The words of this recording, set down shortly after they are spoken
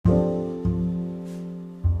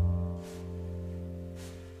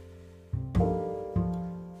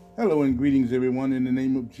Hello and greetings, everyone, in the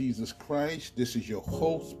name of Jesus Christ. This is your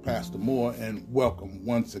host, Pastor Moore, and welcome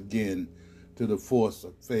once again to the Force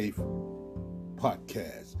of Faith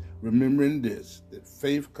podcast. Remembering this, that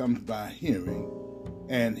faith comes by hearing,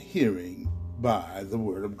 and hearing by the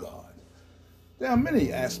Word of God. There are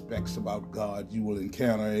many aspects about God you will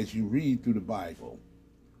encounter as you read through the Bible.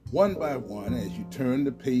 One by one, as you turn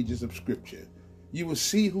the pages of Scripture, you will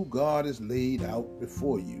see who God has laid out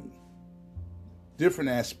before you. Different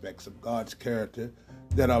aspects of God's character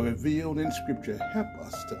that are revealed in Scripture help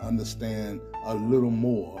us to understand a little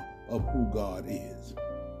more of who God is.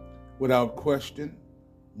 Without question,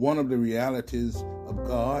 one of the realities of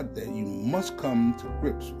God that you must come to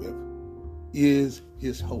grips with is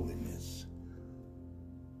His holiness.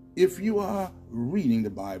 If you are reading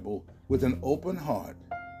the Bible with an open heart,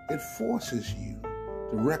 it forces you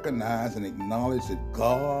to recognize and acknowledge that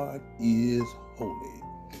God is holy.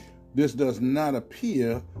 This does not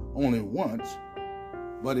appear only once,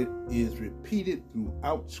 but it is repeated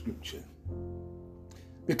throughout Scripture.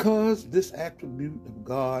 Because this attribute of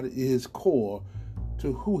God is core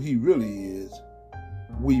to who He really is,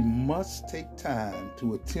 we must take time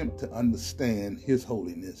to attempt to understand His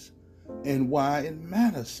holiness and why it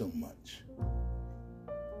matters so much.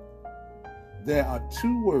 There are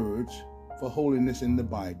two words for holiness in the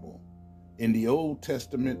Bible. In the Old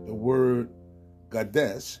Testament, the word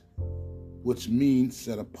Kadesh, which means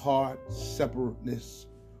set apart, separateness,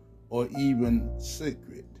 or even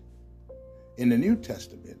sacred. In the New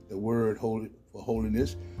Testament, the word for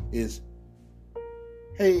holiness is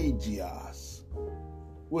hagios,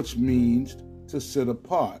 which means to set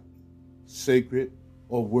apart, sacred,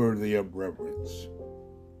 or worthy of reverence.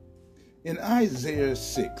 In Isaiah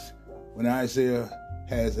 6, when Isaiah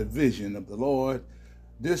has a vision of the Lord,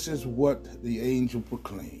 this is what the angel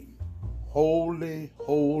proclaimed. Holy,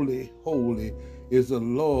 holy, holy is the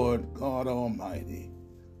Lord God Almighty.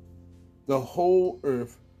 The whole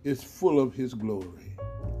earth is full of His glory.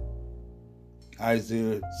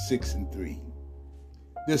 Isaiah 6:3.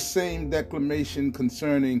 This same declamation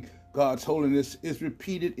concerning God's holiness is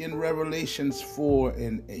repeated in Revelations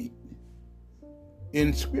 4:8.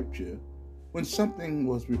 In Scripture, when something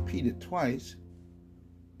was repeated twice,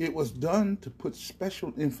 it was done to put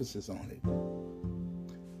special emphasis on it.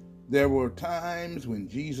 There were times when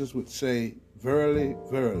Jesus would say, "Verily,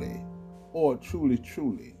 verily," or "Truly,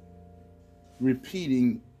 truly."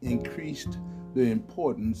 Repeating increased the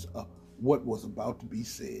importance of what was about to be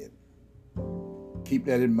said. Keep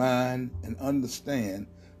that in mind and understand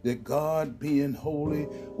that God being holy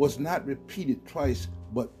was not repeated twice,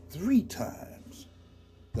 but 3 times.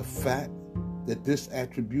 The fact that this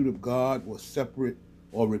attribute of God was separate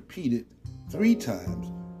or repeated 3 times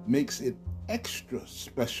makes it extra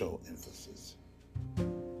special emphasis.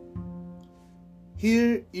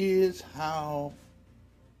 Here is how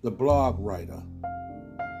the blog writer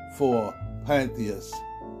for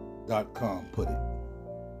Pantheist.com put it.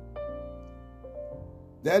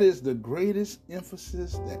 That is the greatest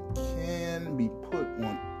emphasis that can be put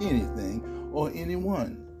on anything or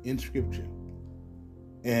anyone in Scripture.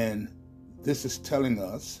 And this is telling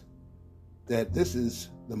us that this is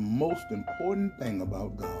the most important thing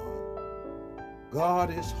about God.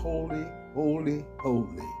 God is holy, holy,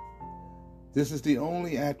 holy. This is the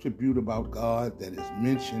only attribute about God that is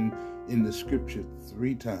mentioned in the Scripture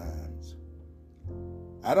 3 times.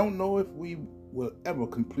 I don't know if we will ever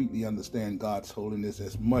completely understand God's holiness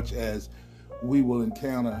as much as we will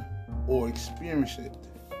encounter or experience it.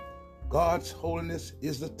 God's holiness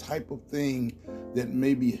is the type of thing that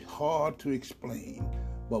may be hard to explain,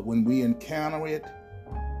 but when we encounter it,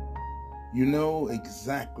 you know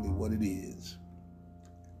exactly what it is.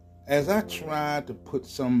 As I try to put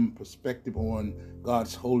some perspective on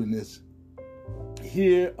God's holiness,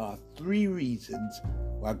 here are 3 reasons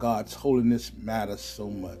why God's holiness matters so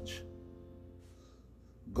much.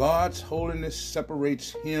 God's holiness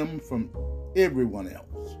separates Him from everyone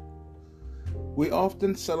else. We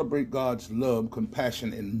often celebrate God's love,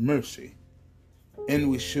 compassion, and mercy, and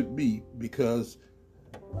we should be, because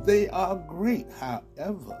they are great.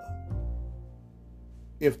 However,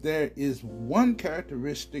 if there is one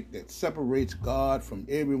characteristic that separates God from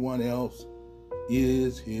everyone else,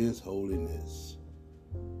 is His holiness.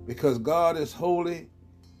 Because God is holy,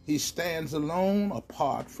 He stands alone,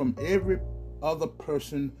 apart from every other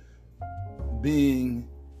person, being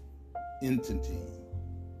entity.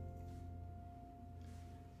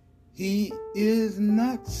 He is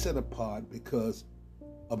not set apart because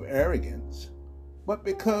of arrogance, but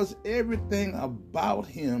because everything about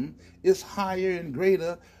Him is higher and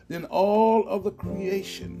greater than all of the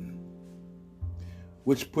creation.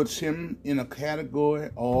 which puts him in a category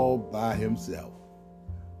all by himself.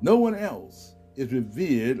 No one else is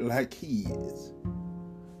revered like he is.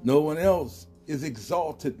 No one else is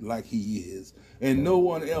exalted like he is. And no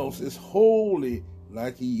one else is holy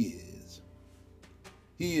like he is.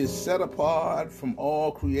 He is set apart from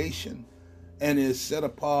all creation and is set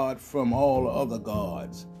apart from all other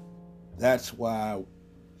gods. That's why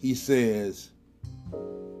he says,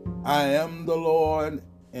 I am the Lord,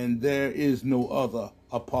 and there is no other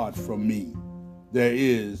apart from me. There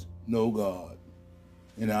is no God.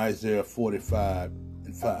 In Isaiah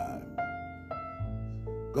 45:5.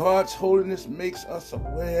 God's holiness makes us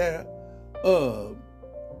aware of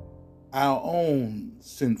our own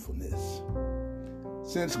sinfulness.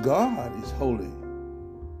 Since God is holy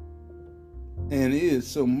and is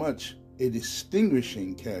so much a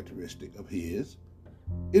distinguishing characteristic of his,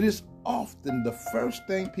 it is often the first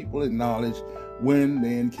thing people acknowledge when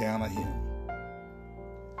they encounter him.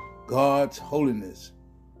 God's holiness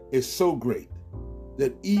is so great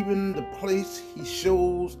that even the place he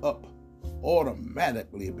shows up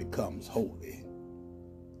automatically becomes holy.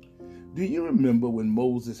 Do you remember when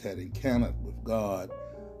Moses had encountered with God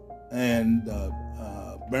and the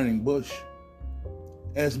burning bush?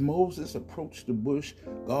 As Moses approached the bush,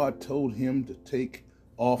 God told him to take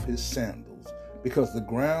off his sandals because the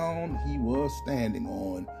ground he was standing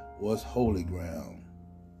on was holy ground.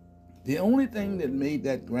 The only thing that made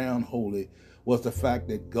that ground holy was the fact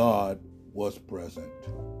that God was present.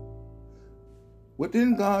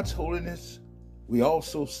 Within God's holiness, we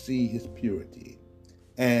also see his purity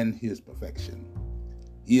and his perfection.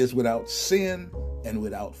 He is without sin and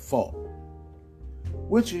without fault,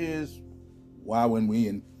 which is why when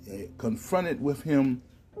we confronted with him,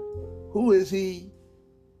 who is he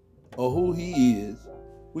or who he is,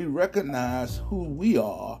 we recognize who we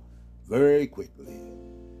are very quickly.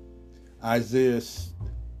 Isaiah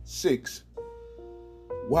 6,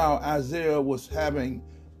 while Isaiah was having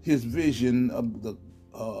his vision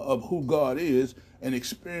of who God is and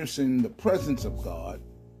experiencing the presence of God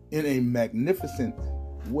in a magnificent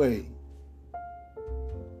way,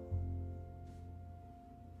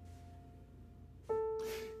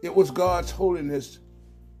 it was God's holiness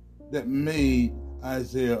that made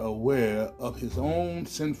Isaiah aware of his own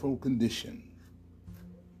sinful condition.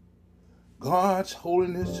 God's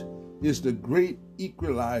holiness is the great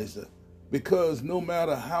equalizer, because no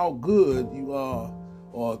matter how good you are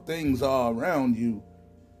or things are around you,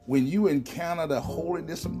 when you encounter the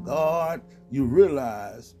holiness of God, you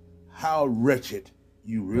realize how wretched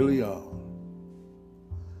you really are.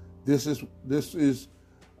 This is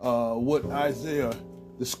what Isaiah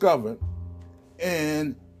discovered,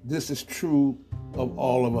 and this is true of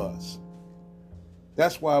all of us.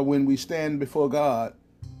 That's why when we stand before God,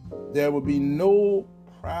 there will be no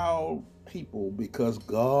proud people, because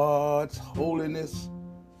God's holiness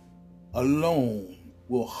alone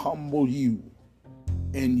will humble you,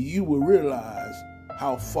 and you will realize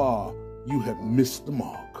how far you have missed the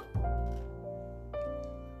mark.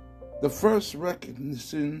 The first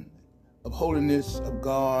recognition of holiness of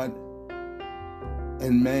God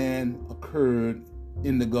and man occurred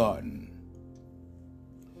in the garden.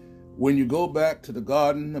 When you go back to the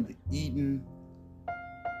Garden of Eden,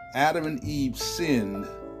 Adam and Eve sinned.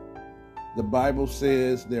 The Bible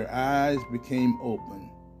says their eyes became open.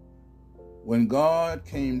 When God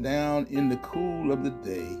came down in the cool of the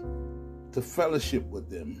day to fellowship with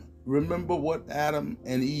them, remember what Adam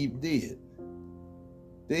and Eve did?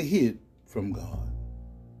 They hid from God.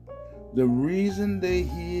 The reason they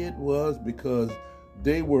hid was because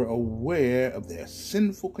they were aware of their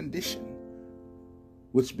sinful condition,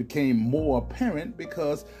 which became more apparent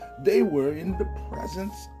because they were in the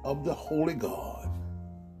presence of the Holy God.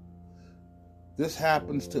 This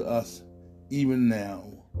happens to us even now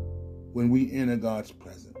when we enter God's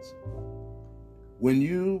presence. When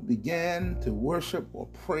you begin to worship or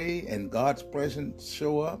pray and God's presence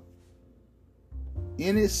show up,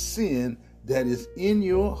 any sin that is in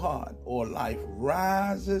your heart or life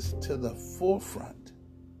rises to the forefront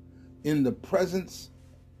in the presence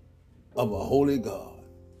of a holy God.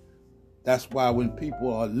 That's why when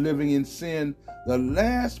people are living in sin, the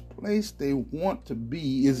last place they want to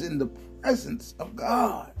be is in the presence of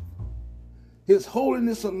God. His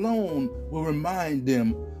holiness alone will remind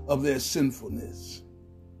them of their sinfulness.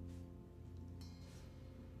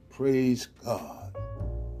 Praise God.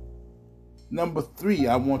 Number 3,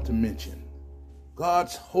 I want to mention,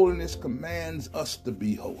 God's holiness commands us to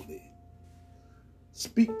be holy.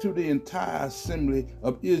 Speak to the entire assembly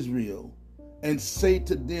of Israel and say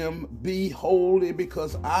to them, be holy,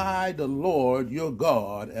 because I, the Lord your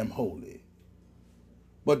God, am holy.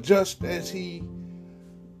 But just as he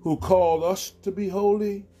who called us to be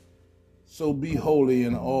holy, so be holy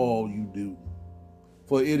in all you do.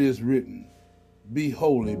 For it is written, be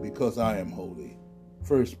holy because I am holy.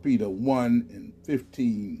 1 Peter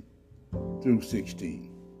 1:15 through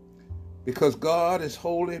 16. Because God is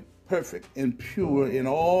holy, perfect, and pure in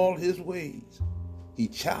all his ways, he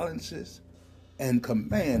challenges and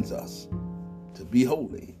commands us to be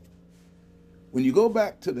holy. When you go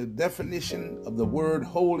back to the definition of the word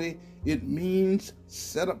holy, it means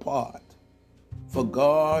set apart for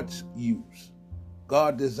God's use.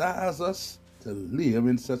 God desires us to live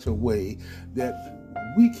in such a way that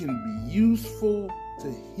we can be useful to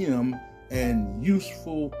him and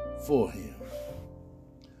useful for him.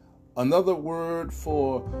 Another word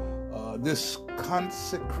for this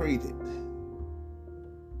consecrated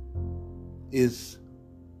is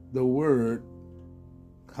the word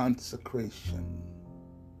consecration.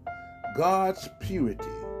 God's purity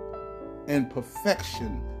and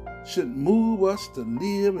perfection should move us to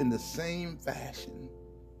live in the same fashion.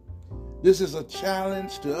 This is a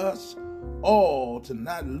challenge to us all to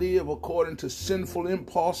not live according to sinful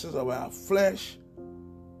impulses of our flesh,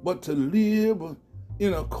 but to live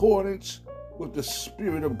in accordance with the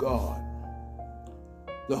Spirit of God.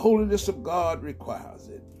 The holiness of God requires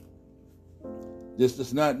it. This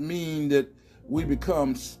does not mean that we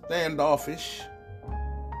become standoffish,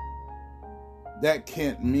 that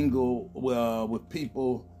can't mingle with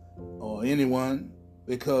people or anyone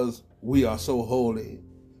because we are so holy.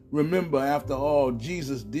 Remember, after all,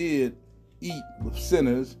 Jesus did eat with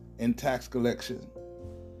sinners and tax collectors.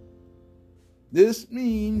 This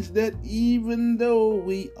means that even though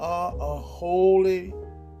we are a holy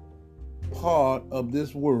part of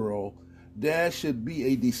this world, there should be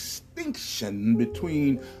a distinction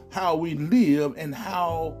between how we live and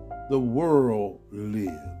how the world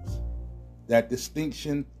lives. That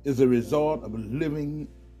distinction is a result of living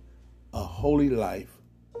a holy life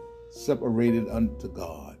separated unto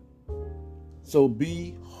God. So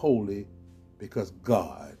be holy because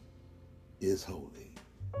God is holy.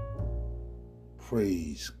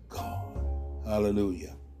 Praise God.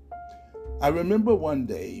 Hallelujah. I remember one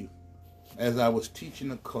day as I was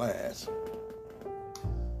teaching a class,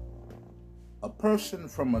 a person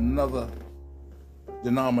from another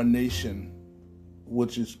denomination,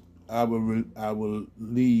 which is I will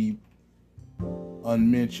leave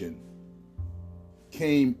unmentioned,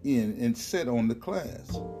 came in and sat on the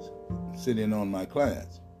class, sitting on my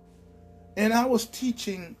class. And I was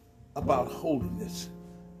teaching about holiness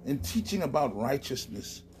and teaching about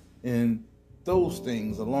righteousness and those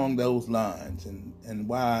things along those lines and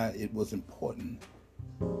why it was important.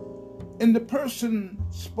 And the person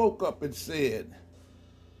spoke up and said,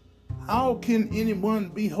 how can anyone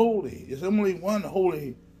be holy? There's only one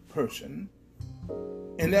holy person,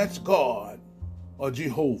 and that's God or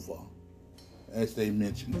Jehovah, as they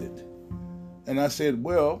mentioned it. And I said,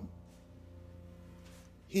 well,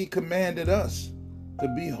 he commanded us to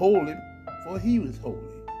be holy, for he was holy.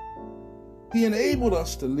 He enabled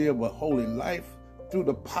us to live a holy life through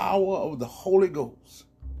the power of the Holy Ghost.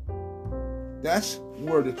 That's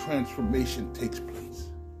where the transformation takes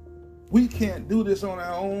place. We can't do this on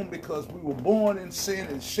our own because we were born in sin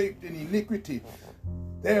and shaped in iniquity.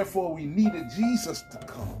 Therefore, we needed Jesus to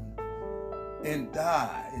come and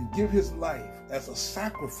die and give his life as a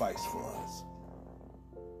sacrifice for us.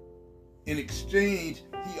 In exchange,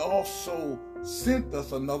 he also sent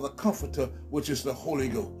us another comforter, which is the Holy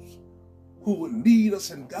Ghost, who would lead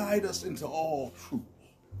us and guide us into all truth.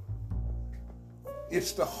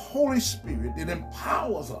 It's the Holy Spirit that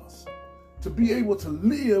empowers us to be able to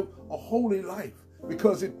live a holy life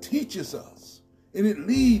because it teaches us and it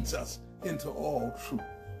leads us into all truth.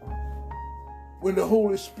 When the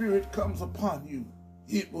Holy Spirit comes upon you,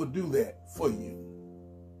 it will do that for you.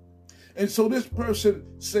 And so this person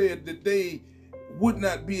said that they would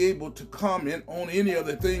not be able to comment on any of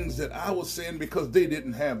the things that I was saying because they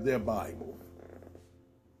didn't have their Bible.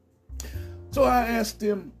 So I asked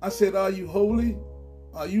them, I said, are you holy?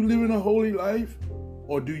 Are you living a holy life?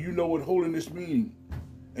 Or do you know what holiness means?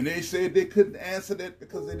 And they said they couldn't answer that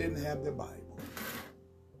because they didn't have their Bible.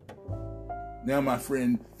 Now, my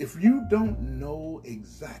friend, if you don't know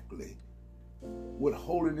exactly what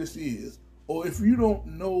holiness is, or if you don't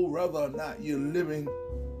know whether or not you're living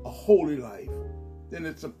a holy life, then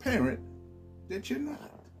it's apparent that you're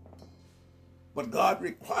not. But God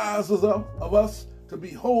requires of us to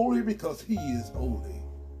be holy because he is holy.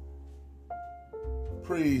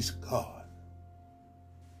 Praise God.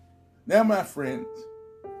 Now, my friends,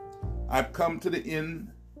 I've come to the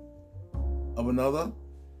end of another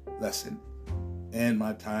lesson, and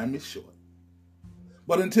my time is short.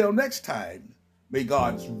 But until next time, May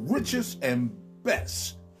God's richest and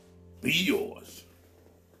best be yours.